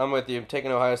yeah, I'm with you. I'm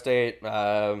taking Ohio State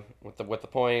with the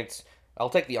points. I'll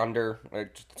take the under.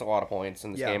 It's a lot of points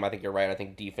in this game. I think you're right. I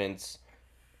think defense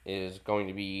is going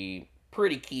to be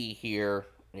pretty key here.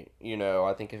 You know,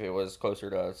 I think if it was closer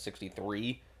to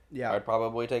 63, I'd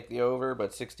probably take the over.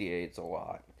 But 68's a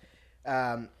lot.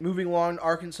 Moving along,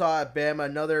 Arkansas at Bama,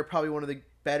 another probably one of the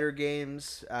better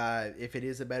games. If it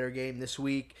is a better game this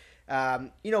week,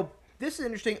 you know. This is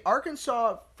interesting.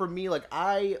 Arkansas, for me, like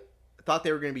I thought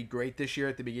they were going to be great this year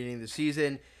at the beginning of the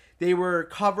season. They were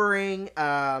covering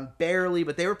barely,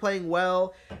 but they were playing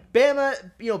well.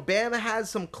 Bama has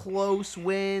some close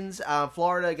wins.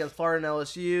 Florida against Florida and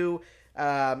LSU.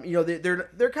 You know,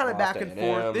 they're kind of back and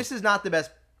forth. This is not the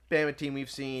best Bama team we've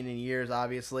seen in years,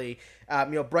 obviously. You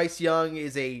know, Bryce Young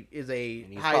is a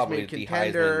Heisman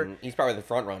contender. He's probably the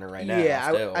front runner right now.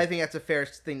 Yeah, I think that's a fair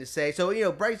thing to say. So, you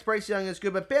know, Bryce Young is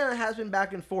good, but Bama has been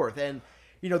back and forth. And,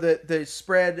 you know, the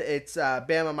spread, it's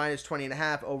Bama minus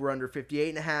 20.5, over under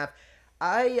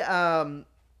 58.5.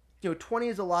 You know, 20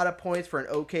 is a lot of points for an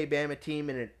okay Bama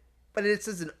team, but it's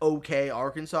just an okay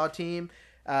Arkansas team.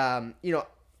 You know,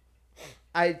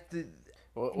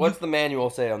 what's the manual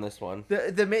say on this one?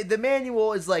 The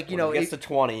manual is like, you know, it gets to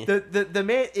 20.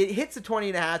 It hits the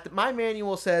 20.5. My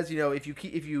manual says, you know, if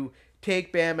you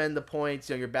take Bama in the points,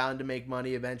 you know, you're bound to make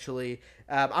money eventually.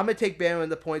 I'm gonna take Bama in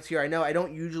the points here. I know I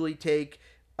don't usually take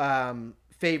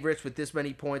favorites with this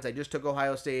many points. I just took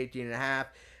Ohio State 18.5,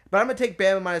 but I'm gonna take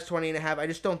Bama minus 20.5. I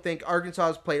just don't think Arkansas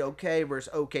has played okay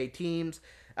versus okay teams.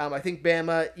 I think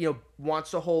Bama, you know,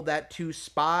 wants to hold that 2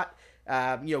 spot.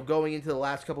 You know, going into the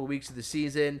last couple of weeks of the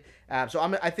season.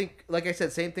 So I think, like I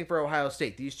said, same thing for Ohio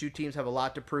State. These two teams have a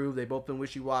lot to prove. They've both been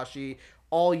wishy-washy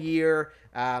all year.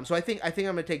 So I think I'm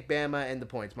going to take Bama and the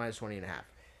points, minus 20.5.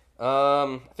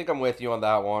 I think I'm with you on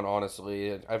that one.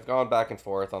 Honestly, I've gone back and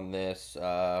forth on this.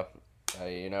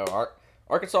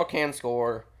 Arkansas can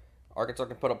score. Arkansas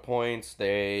can put up points.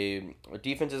 Their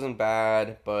defense isn't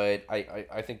bad, but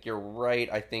I think you're right.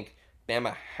 I think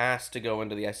Bama has to go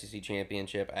into the SEC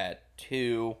championship at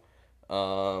 2.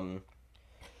 And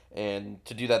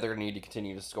to do that, they're going to need to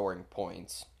continue to scoring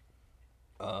points.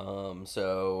 And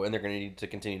they're going to need to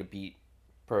continue to beat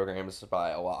programs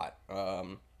by a lot.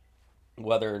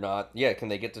 Whether or not, can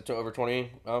they get to over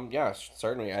 20? Yeah,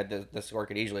 certainly. The score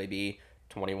could easily be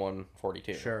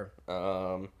 21-42. Sure.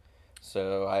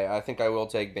 So I think I will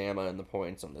take Bama in the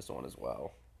points on this one as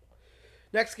well.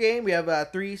 Next game, we have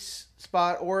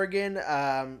 3-spot Oregon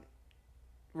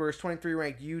versus 23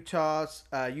 ranked Utah.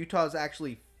 Utah's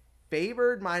actually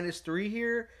favored -3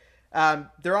 here.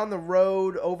 They're on the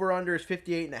road. Over under is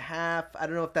 58.5. I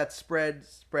don't know if that spread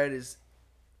is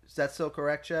that still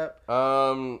correct, Shep?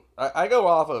 I go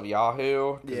off of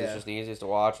Yahoo because Yeah. it's just the easiest to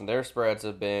watch, and their spreads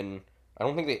have been. I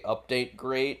don't think they update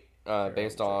great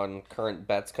based on current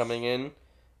bets coming in.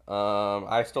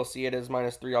 I still see it as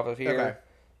 -3 off of here. Okay.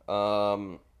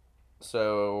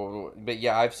 But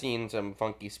yeah, I've seen some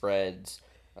funky spreads,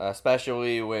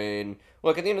 especially when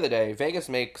look at the end of the day, Vegas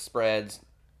makes spreads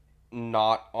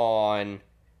not on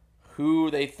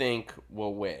who they think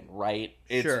will win, right?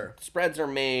 Sure. Spreads are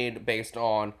made based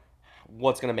on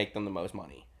what's going to make them the most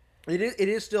money. It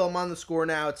is still. I'm on the score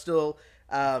now. It's still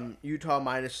Utah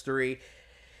 -3.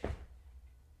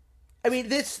 I mean,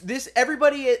 this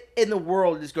everybody in the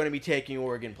world is going to be taking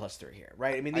Oregon +3 here,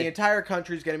 right? I mean, the entire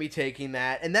country is going to be taking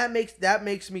that, and that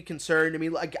makes me concerned. I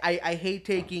mean, like I hate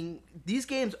taking these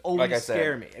games. Always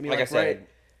scare me. I mean, I said, right?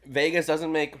 Vegas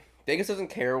doesn't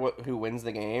care who wins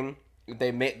the game.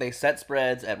 They set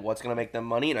spreads at what's going to make them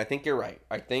money, and I think you're right.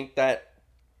 I think that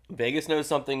Vegas knows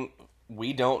something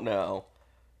we don't know,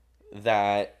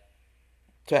 that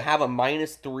to have a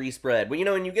 -3 spread,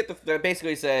 well, and you get that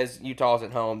basically says Utah's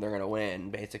at home, they're going to win.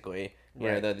 Basically,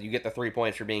 you get the 3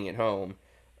 points for being at home.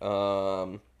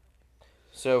 So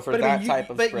for type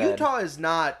of spread, Utah is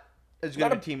not as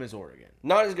good of a team as Oregon.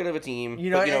 Not as good of a team.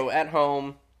 But, at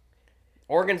home,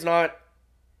 Oregon's not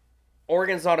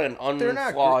an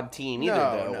unflawed team either,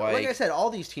 though. No. Like I said, all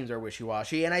these teams are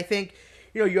wishy-washy, and I think,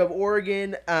 you have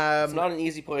Oregon. It's not an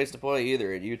easy place to play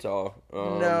either at Utah.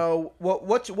 No.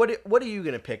 What are you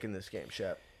going to pick in this game,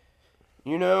 Shep?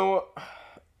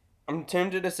 I'm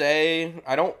tempted to say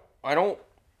I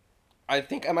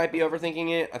think I might be overthinking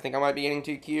it. I think I might be getting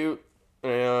too cute.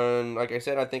 And like I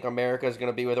said, I think America's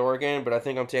going to be with Oregon, but I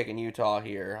think I'm taking Utah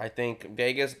here. I think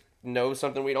Vegas knows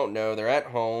something we don't know. They're at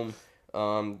home.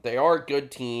 They are a good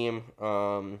team.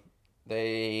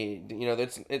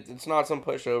 It's not some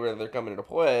pushover that they're coming to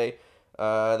play.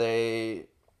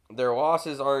 Their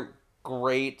losses aren't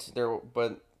great. I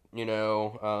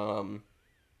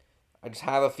just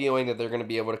have a feeling that they're going to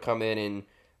be able to come in and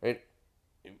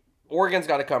Oregon's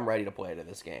got to come ready to play to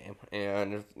this game.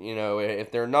 And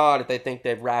if they're not, if they think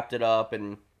they've wrapped it up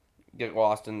and get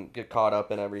lost and get caught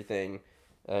up in everything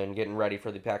and getting ready for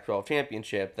the Pac-12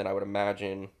 championship, then I would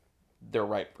imagine they're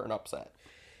ripe for an upset.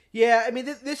 Yeah, I mean,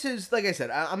 this is, like I said,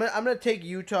 I'm gonna take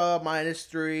Utah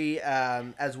 -3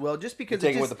 as well, just because. You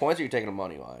taking with the points, or you taking a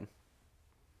money line?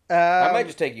 I might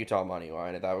just take Utah money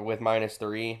line at that with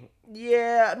 -3.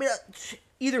 Yeah, I mean,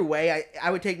 either way,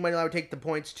 I would take money line. I would take the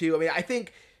points too. I mean, I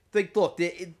think, look,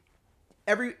 it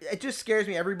just scares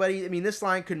me. Everybody, I mean, this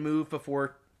line could move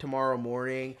before tomorrow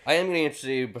morning. I am going to be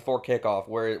interested before kickoff.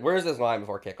 Where is this line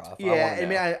before kickoff? Yeah, I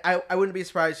mean, I wouldn't be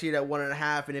surprised to see it at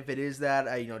 1.5, and if it is that,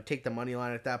 take the money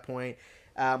line at that point.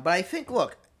 But I think,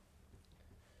 look,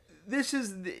 this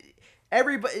is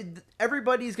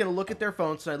everybody's going to look at their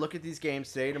phones tonight, look at these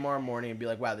games today, tomorrow morning, and be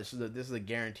like, wow, this is a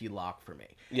guaranteed lock for me.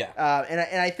 Yeah.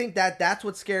 And I think that's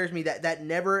what scares me. That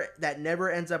never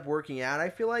ends up working out.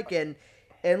 I feel like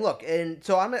And look, and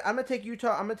so I'm gonna take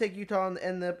Utah. I'm gonna take Utah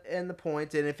and the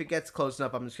points, and if it gets close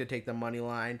enough, I'm just gonna take the money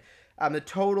line. The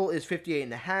total is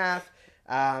 58.5.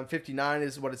 59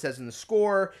 is what it says in the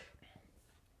score.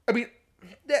 I mean,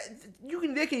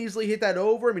 they can easily hit that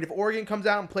over. I mean, if Oregon comes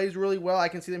out and plays really well, I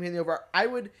can see them hitting the over.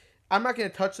 I'm not gonna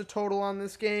touch the total on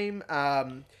this game,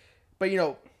 but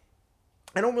I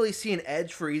don't really see an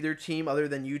edge for either team other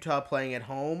than Utah playing at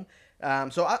home.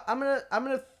 So I'm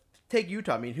gonna take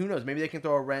Utah. I mean, who knows? Maybe they can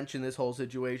throw a wrench in this whole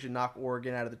situation, knock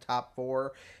Oregon out of the top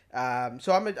 4.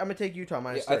 So I'm gonna take Utah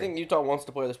 -3. I think Utah wants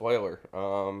to play the spoiler.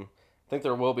 I think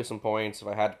there will be some points. If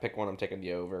I had to pick one, I'm taking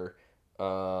the over.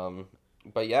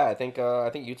 But yeah, I think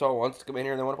Utah wants to come in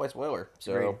here and they want to play spoiler.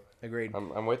 So Agreed.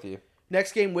 I'm with you.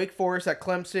 Next game, Wake Forest at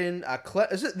Clemson.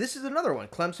 This is another one.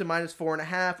 Clemson minus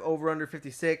 4.5, over under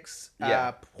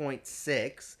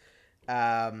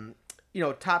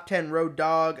 56.6. Top 10 road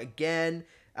dog again.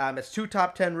 It's 2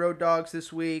 top 10 road dogs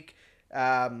this week.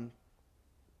 Look,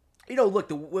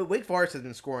 the Wake Forest has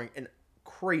been scoring a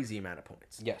crazy amount of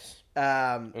points. Yes.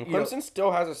 And Clemson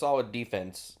still has a solid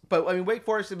defense. But, I mean, Wake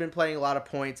Forest have been playing a lot of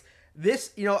points.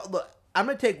 This, look, I'm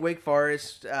going to take Wake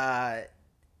Forest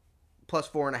plus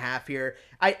 4.5 here.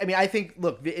 I think,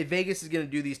 look, if Vegas is going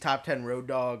to do these top 10 road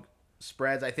dog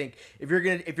spreads, I think if you're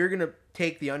gonna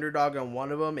take the underdog on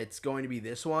one of them, it's going to be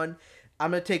this one.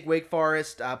 I'm going to take Wake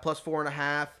Forest plus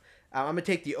 4.5. I'm going to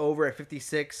take the over at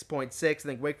 56.6. I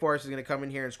think Wake Forest is going to come in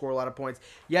here and score a lot of points.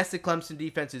 Yes, the Clemson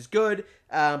defense is good,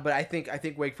 but I think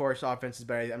Wake Forest offense is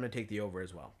better. I'm going to take the over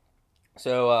as well.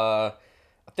 So I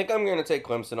think I'm going to take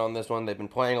Clemson on this one. They've been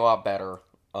playing a lot better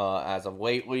as of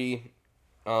lately.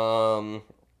 And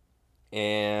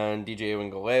DJ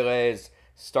Uiagalelei is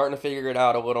starting to figure it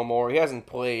out a little more. He hasn't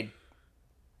played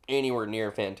anywhere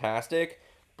near fantastic,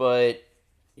 but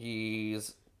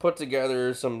he's put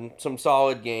together some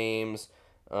solid games.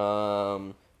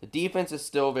 The defense is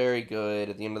still very good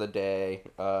at the end of the day.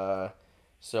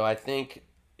 So I think,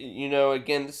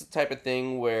 again, this is the type of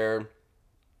thing where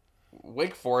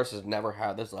Wake Forest has never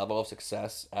had this level of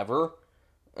success ever.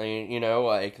 I mean,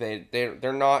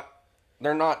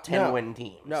 they're not 10-win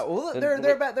teams. No, well,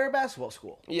 they're a basketball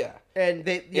school. Yeah, and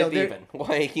they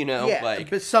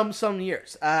but some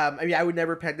years. I would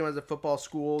never peg them as a football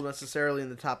school necessarily in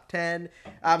the top 10.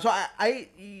 So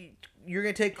you're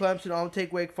gonna take Clemson. I'll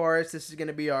take Wake Forest. This is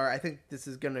gonna be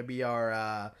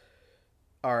our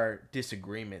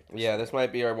disagreement. Yeah, this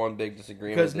might be our one big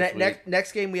disagreement. Because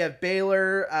next game we have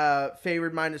Baylor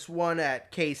favored -1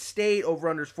 at K-State.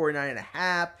 Over unders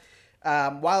 49.5.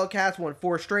 Wildcats won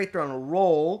 4 straight. They're on a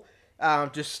roll.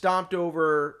 Just stomped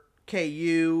over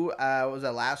KU. Was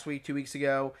that last week, 2 weeks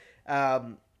ago?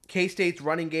 K-State's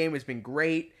running game has been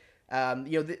great.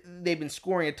 They've been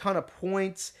scoring a ton of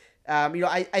points.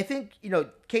 I think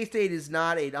K-State is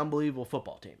not an unbelievable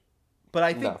football team, but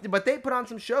I think but they put on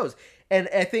some shows. And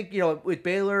I think with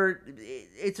Baylor,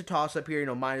 it's a toss up here.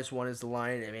 -1 is the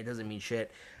line. I mean, it doesn't mean shit.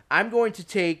 I'm going to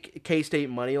take K-State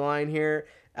money line here.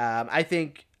 I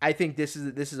think this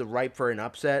is a ripe for an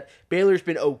upset. Baylor's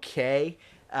been okay.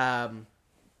 They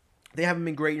haven't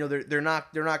been great. They're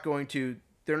not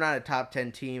a top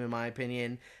 10 team in my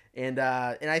opinion. And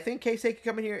I think K-State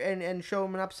can come in here and show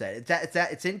them an upset.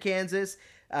 It's in Kansas.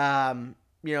 And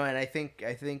I think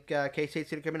K-State's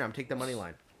gonna come in. I'm gonna take the money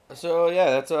line. So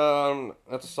yeah, that's a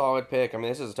solid pick. I mean,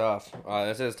 this is tough.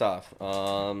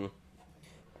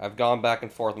 I've gone back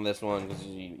and forth on this one because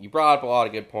you brought up a lot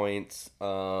of good points.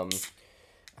 I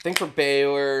think for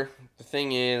Baylor, the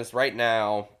thing is, right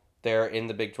now, they're in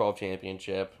the Big 12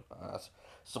 championship,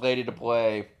 slated to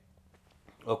play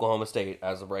Oklahoma State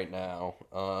as of right now.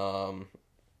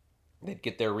 They'd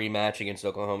get their rematch against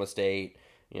Oklahoma State.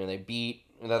 They beat...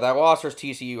 That loss versus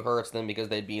TCU hurts them because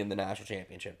they'd be in the national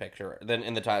championship picture, then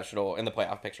in the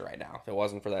playoff picture right now. If it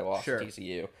wasn't for that loss to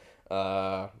TCU,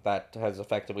 that has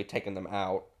effectively taken them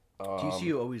out.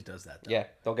 TCU always does that, though. Yeah,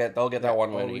 they'll get that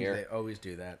one win a year. They always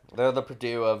do that. They're the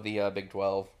Purdue of the Big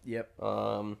 12. Yep.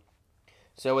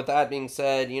 So with that being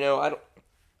said, I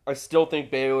still think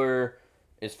Baylor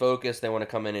is focused. They want to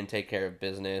come in and take care of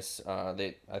business. I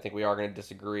think we are going to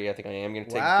disagree. I think I am going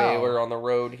to take Baylor on the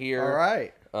road here. All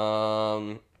right.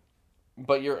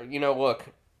 But look,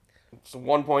 it's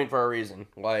 1 point for a reason.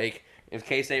 Like, if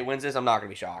K-State wins this, I'm not going to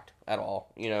be shocked at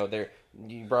all. You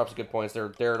brought up some good points.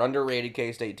 They're an underrated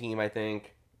K-State team, I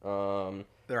think.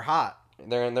 They're hot.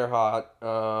 They're hot.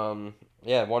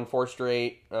 Won 4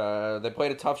 straight. They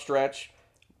played a tough stretch.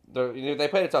 They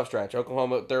played a tough stretch.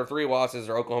 Oklahoma, their 3 losses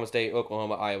are Oklahoma State,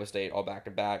 Oklahoma, Iowa State, all back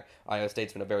to back. Iowa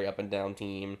State's been a very up and down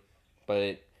team,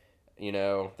 but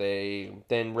they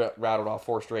then rattled off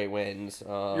 4 straight wins.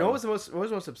 What was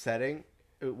most upsetting?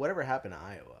 Whatever happened to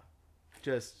Iowa?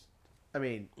 Just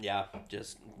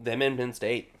them and Penn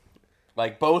State.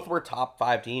 Like, both were top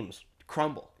 5 teams.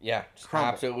 Crumble. Yeah,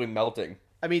 absolutely melting.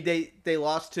 I mean, they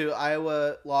lost to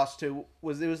Iowa. It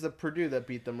was the Purdue that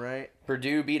beat them, right?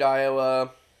 Purdue beat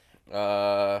Iowa.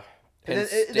 Penn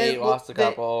State lost a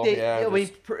couple.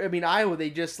 Iowa. They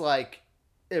just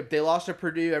if they lost to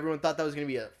Purdue, everyone thought that was going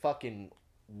to be a fucking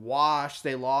wash.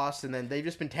 They lost, and then they've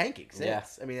just been tanking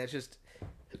since. Yeah. I mean, that's just.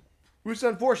 Which is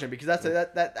unfortunate because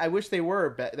that I wish they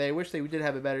were. They wish they did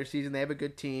have a better season. They have a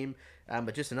good team,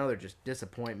 but just another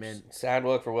disappointment. Sad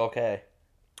look for Will K.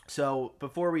 So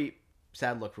before we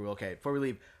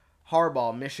leave,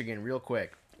 Harbaugh, Michigan, real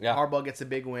quick. Yeah. Harbaugh gets a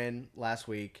big win last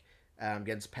week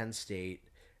against Penn State.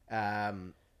 I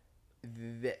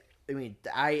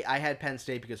had Penn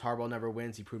State because Harbaugh never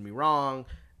wins. He proved me wrong.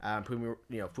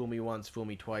 Fool me once, fool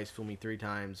me twice, fool me 3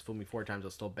 times, fool me 4 times.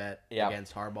 I'll still bet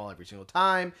against Harbaugh every single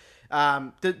time.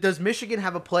 Does Michigan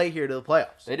have a play here to the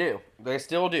playoffs? They do. They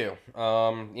still do.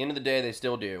 The end of the day, they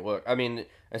still do. Look, I mean,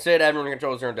 I said everyone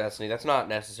controls their own destiny. That's not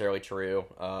necessarily true.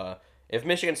 If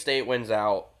Michigan State wins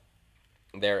out,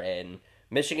 they're in.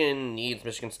 Michigan needs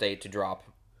Michigan State to drop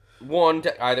one.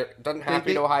 Either doesn't have to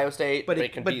be to Ohio State, but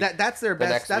it can be. That's their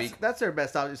best. That's their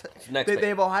best option. They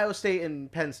have Ohio State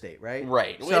and Penn State, right?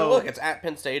 Right. So look, it's at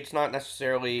Penn State. It's not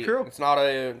necessarily. True. It's not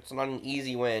an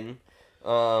easy win.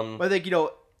 But I think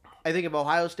I think if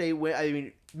Ohio State win, I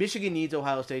mean Michigan needs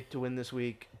Ohio State to win this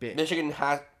week. Big. Michigan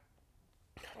has.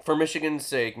 For Michigan's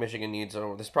sake, Michigan needs.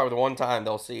 This is probably the one time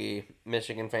they'll see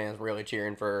Michigan fans really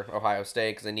cheering for Ohio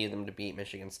State because they need them to beat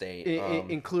Michigan State,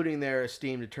 including their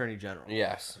esteemed Attorney General.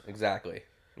 Yes, exactly.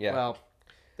 Yeah. Well,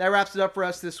 that wraps it up for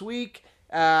us this week.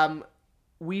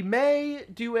 We may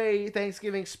do a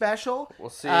Thanksgiving special. We'll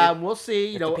see. We'll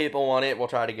see. If the people want it, we'll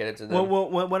try to get it to them.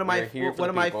 One of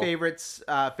my favorites,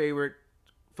 favorite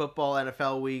football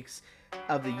NFL weeks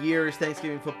of the year is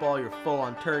Thanksgiving football. You're full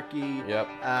on turkey. Yep.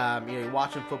 You're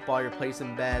watching football. You're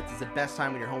placing bets. It's the best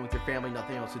time when you're home with your family,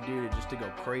 nothing else to do, just to go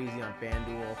crazy on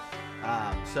FanDuel.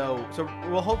 So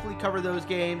we'll hopefully cover those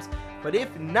games. But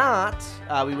if not,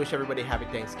 we wish everybody happy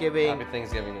Thanksgiving. Happy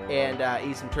Thanksgiving, everyone.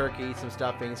 And eat some turkey, eat some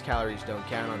stuffings. Calories don't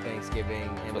count on Thanksgiving.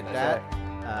 And with that,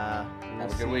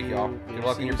 have a good week, y'all. Good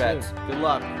luck in your bets. Good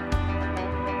luck.